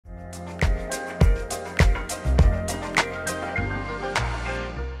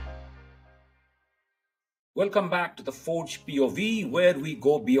Welcome back to the Forge POV, where we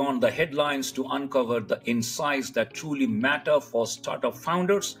go beyond the headlines to uncover the insights that truly matter for startup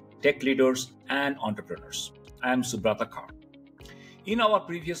founders, tech leaders, and entrepreneurs. I am Subrata Kar. In our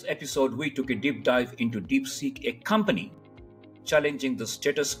previous episode, we took a deep dive into DeepSeek, a company challenging the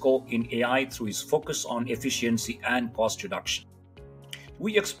status quo in AI through its focus on efficiency and cost reduction.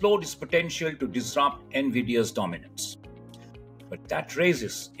 We explored its potential to disrupt NVIDIA's dominance. But that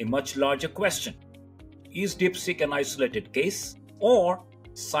raises a much larger question. Is DeepSeek an isolated case or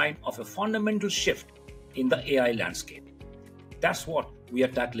sign of a fundamental shift in the AI landscape? That's what we are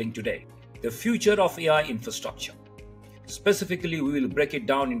tackling today, the future of AI infrastructure. Specifically, we will break it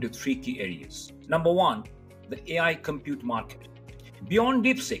down into three key areas. Number one, the AI compute market. Beyond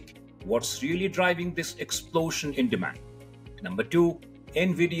DeepSeek, what's really driving this explosion in demand? Number two,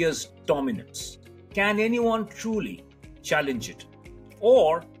 NVIDIA's dominance. Can anyone truly challenge it?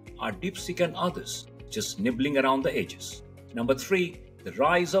 Or are DeepSeek and others just nibbling around the edges? Number three, the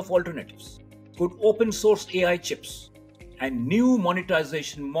rise of alternatives. Could open source AI chips and new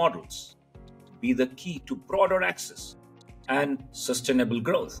monetization models be the key to broader access and sustainable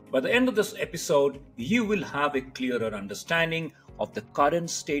growth? By the end of this episode, you will have a clearer understanding of the current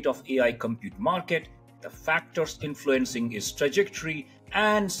state of AI compute market, the factors influencing its trajectory,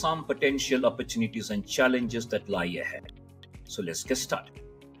 and some potential opportunities and challenges that lie ahead. So let's get started.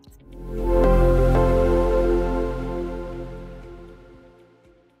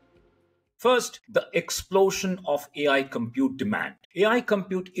 First, the explosion of AI compute demand. AI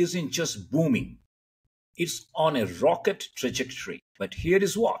compute isn't just booming, it's on a rocket trajectory. But here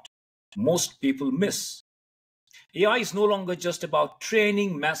is what most people miss. AI is no longer just about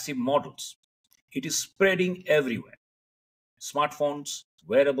training massive models. It is spreading everywhere. Smartphones,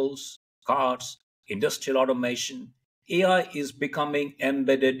 wearables, cars, industrial automation. AI is becoming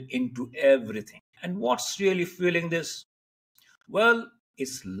embedded into everything. And what's really fueling this? Well,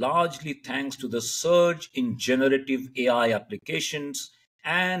 it's largely thanks to the surge in generative AI applications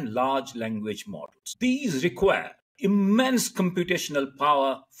and large language models. These require immense computational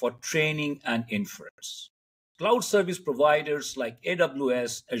power for training and inference. Cloud service providers like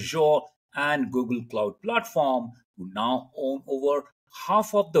AWS, Azure, and Google Cloud Platform, who now own over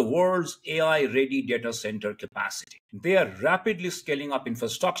half of the world's AI-ready data center capacity. They are rapidly scaling up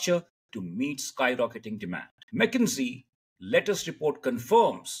infrastructure to meet skyrocketing demand. McKinsey latest report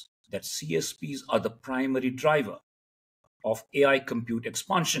confirms that CSPs are the primary driver of AI compute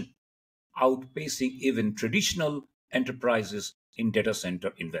expansion, outpacing even traditional enterprises in data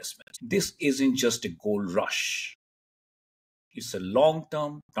center investments. This isn't just a gold rush. It's a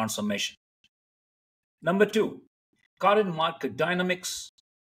long-term transformation. Number two, current market dynamics.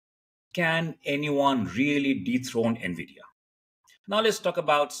 Can anyone really dethrone NVIDIA? Now let's talk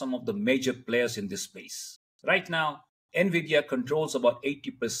about some of the major players in this space. Right now, NVIDIA controls about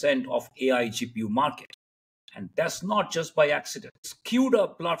 80% of AI GPU market. And that's not just by accident. Its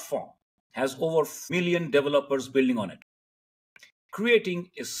CUDA platform has over 1 million developers building on it, creating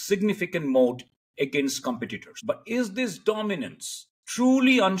a significant moat against competitors. But is this dominance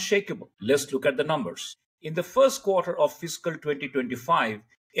truly unshakable? Let's look at the numbers. In the first quarter of fiscal 2025,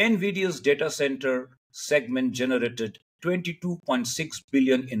 NVIDIA's data center segment generated $22.6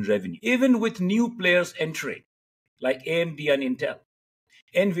 billion in revenue. Even with new players entering, like AMD and Intel,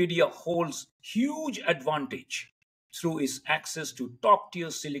 NVIDIA holds huge advantage through its access to top-tier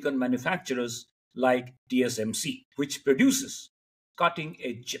silicon manufacturers like TSMC, which produces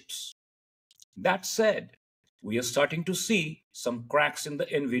cutting-edge chips. That said, we are starting to see some cracks in the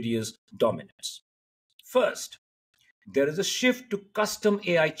NVIDIA's dominance. First, there is a shift to custom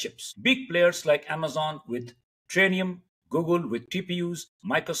AI chips. Big players like Amazon with Trainium, Google with TPUs,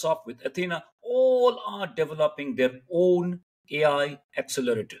 Microsoft with Athena, all are developing their own AI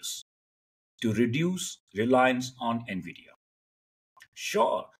accelerators to reduce reliance on NVIDIA.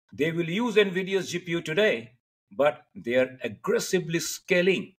 Sure, they will use NVIDIA's GPU today, but they are aggressively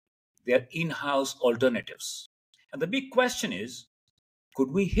scaling their in-house alternatives. And the big question is,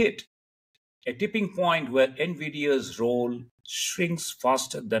 could we hit a tipping point where NVIDIA's role shrinks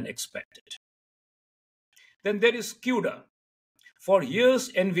faster than expected? Then there is CUDA. For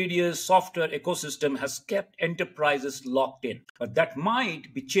years, NVIDIA's software ecosystem has kept enterprises locked in, but that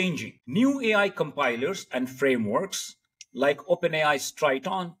might be changing. New AI compilers and frameworks like OpenAI's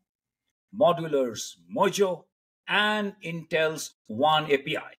Triton, Modular's Mojo, and Intel's One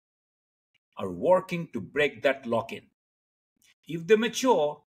API are working to break that lock-in. If they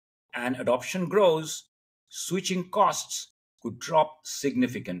mature and adoption grows, switching costs could drop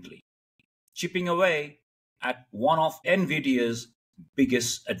significantly, chipping away at one of NVIDIA's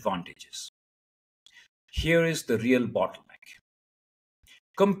biggest advantages. Here is the real bottleneck.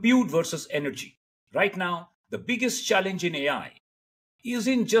 Compute versus energy. Right now, the biggest challenge in AI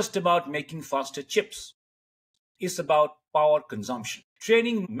isn't just about making faster chips. It's about power consumption.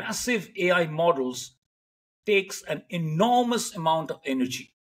 Training massive AI models takes an enormous amount of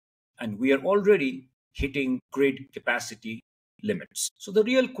energy, and we are already hitting grid capacity limits. So the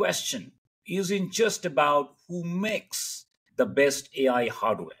real question isn't just about who makes the best AI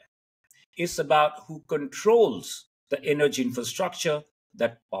hardware. It's about who controls the energy infrastructure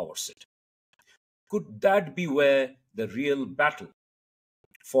that powers it. Could that be where the real battle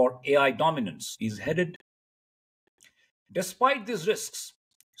for AI dominance is headed? Despite these risks,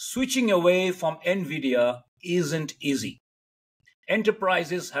 switching away from NVIDIA isn't easy.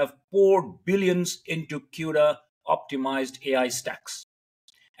 Enterprises have poured billions into CUDA optimized AI stacks,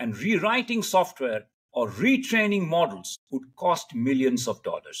 and rewriting software or retraining models would cost millions of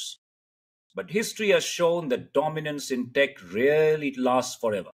dollars. But history has shown that dominance in tech rarely lasts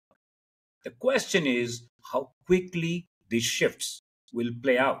forever. The question is how quickly these shifts will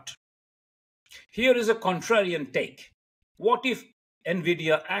play out. Here is a contrarian take. What if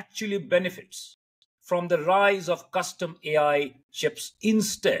NVIDIA actually benefits from the rise of custom AI chips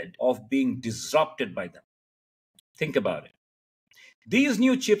instead of being disrupted by them? Think about it. These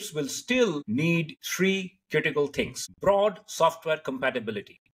new chips will still need three critical things: broad software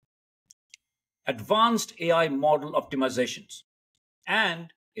compatibility, advanced AI model optimizations,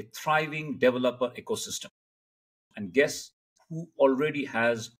 and a thriving developer ecosystem. And guess who already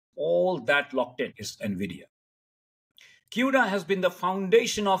has all that locked in? Is NVIDIA. CUDA has been the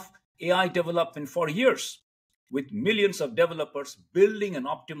foundation of AI development for years, with millions of developers building and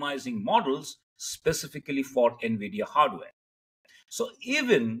optimizing models specifically for NVIDIA hardware. So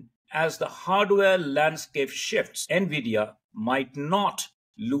even as the hardware landscape shifts, NVIDIA might not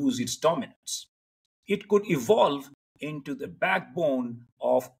lose its dominance. It could evolve into the backbone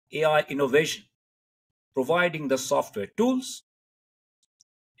of AI innovation, providing the software tools,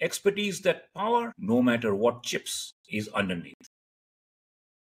 expertise that power no matter what chips is underneath.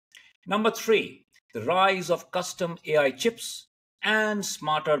 Number three, the rise of custom AI chips and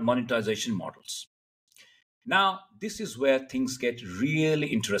smarter monetization models. Now, this is where things get really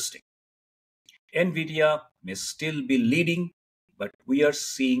interesting. NVIDIA may still be leading, but we are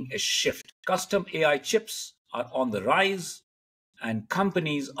seeing a shift. Custom AI chips are on the rise, and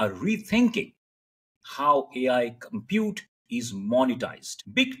companies are rethinking how AI compute is monetized.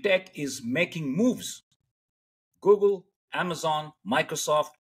 Big tech is making moves. Google, Amazon, Microsoft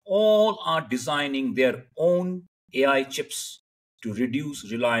all are designing their own AI chips to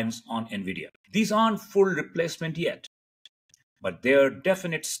reduce reliance on NVIDIA. These aren't full replacement yet, but they're a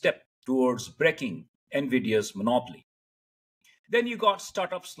definite step towards breaking NVIDIA's monopoly. Then you got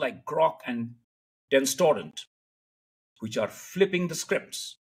startups like Grok and Tenstorrent, which are flipping the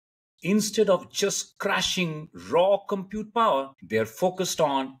scripts. Instead of just crashing raw compute power, they're focused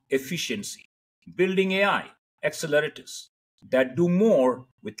on efficiency, building AI accelerators that do more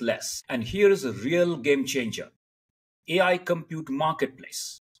with less. And here is a real game changer: AI compute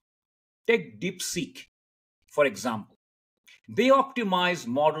marketplace. Take DeepSeek, for example. They optimize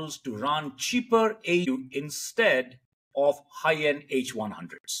models to run cheaper AU instead of high-end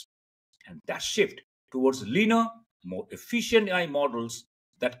H100s. And that shift towards leaner, more efficient AI models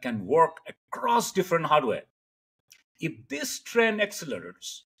that can work across different hardware. If this trend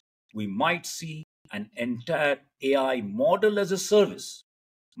accelerates, we might see an entire AI model as a service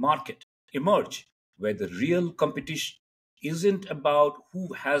market emerge, where the real competition isn't about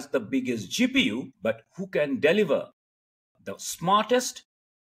who has the biggest GPU, but who can deliver the smartest,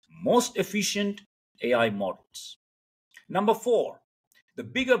 most efficient AI models. Number four, the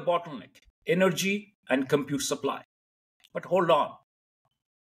bigger bottleneck: energy and compute supply. But hold on,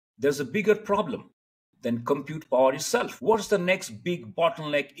 there's a bigger problem than compute power itself. What's the next big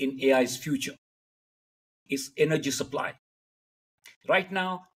bottleneck in AI's future? It's energy supply. Right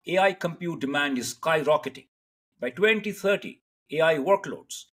now, AI compute demand is skyrocketing. By 2030, AI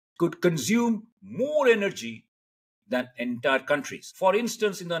workloads could consume more energy than entire countries. For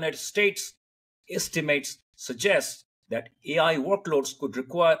instance, in the United States, estimates suggest that AI workloads could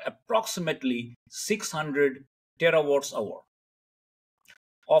require approximately 600 terawatts hour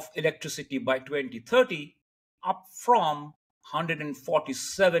of electricity by 2030, up from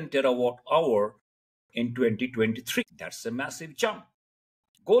 147 terawatt hour in 2023. That's a massive jump.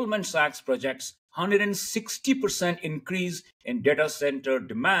 Goldman Sachs projects 160% increase in data center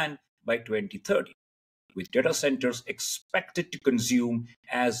demand by 2030, with data centers expected to consume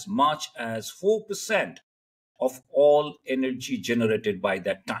as much as 4% of all energy generated by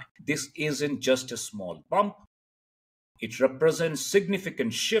that time. This isn't just a small bump. It represents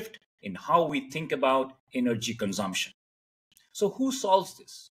significant shift in how we think about energy consumption. So who solves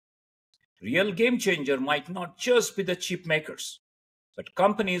this? Real game changer might not just be the chip makers, but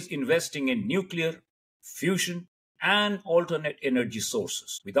companies investing in nuclear, fusion, and alternate energy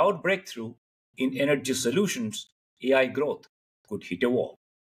sources. Without breakthrough in energy solutions, AI growth could hit a wall.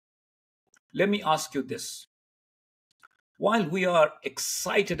 Let me ask you this. While we are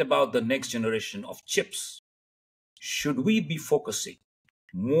excited about the next generation of chips, should we be focusing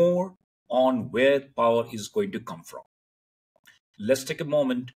more on where power is going to come from? Let's take a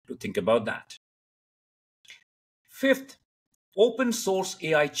moment to think about that. Fifth, open source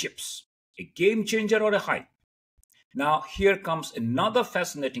AI chips, a game changer or a hype? Now, here comes another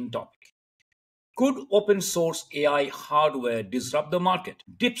fascinating topic. Could open source AI hardware disrupt the market?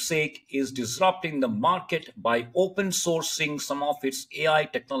 DeepSeek is disrupting the market by open sourcing some of its AI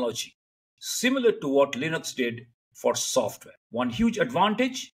technology, similar to what Linux did for software. One huge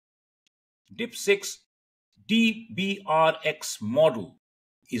advantage: DeepSeek's DBRX model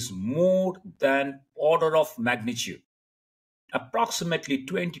is more than order of magnitude, approximately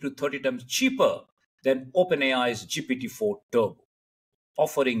 20 to 30 times cheaper than OpenAI's GPT-4 Turbo,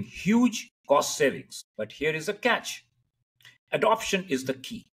 offering huge cost savings. But here is a catch. Adoption is the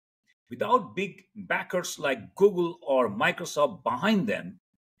key. Without big backers like Google or Microsoft behind them,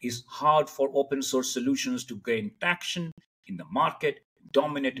 it's hard for open source solutions to gain traction in the market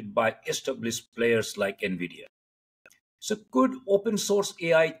dominated by established players like NVIDIA. So could open source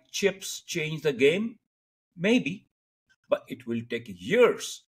AI chips change the game? Maybe, but it will take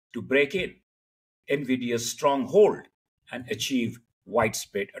years to break in NVIDIA's stronghold and achieve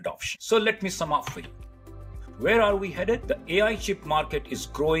widespread adoption. So let me sum up for you. Where are we headed? The AI chip market is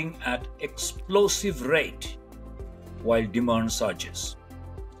growing at explosive rate while demand surges.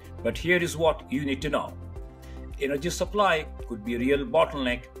 But here is what you need to know. Energy supply could be a real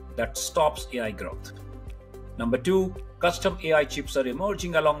bottleneck that stops AI growth. Number two, custom AI chips are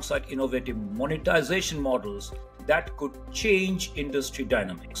emerging alongside innovative monetization models that could change industry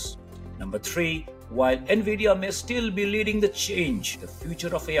dynamics. Number three, while NVIDIA may still be leading the change, the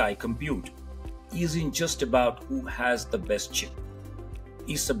future of AI compute isn't just about who has the best chip.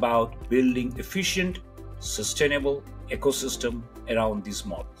 It's about building efficient, sustainable ecosystem around these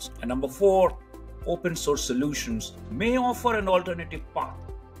models. And number four, open source solutions may offer an alternative path,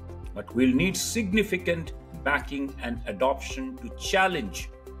 but will need significant backing and adoption to challenge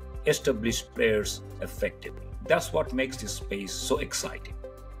established players effectively. That's what makes this space so exciting.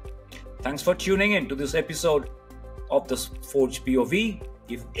 Thanks for tuning in to this episode of the Forge POV.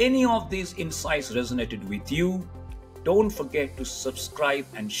 If any of these insights resonated with you, don't forget to subscribe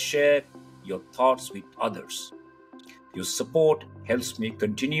and share your thoughts with others. Your support helps me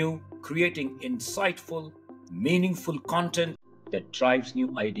continue creating insightful, meaningful content that drives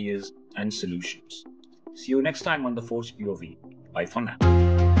new ideas and solutions. See you next time on the Forge POV. Bye for now.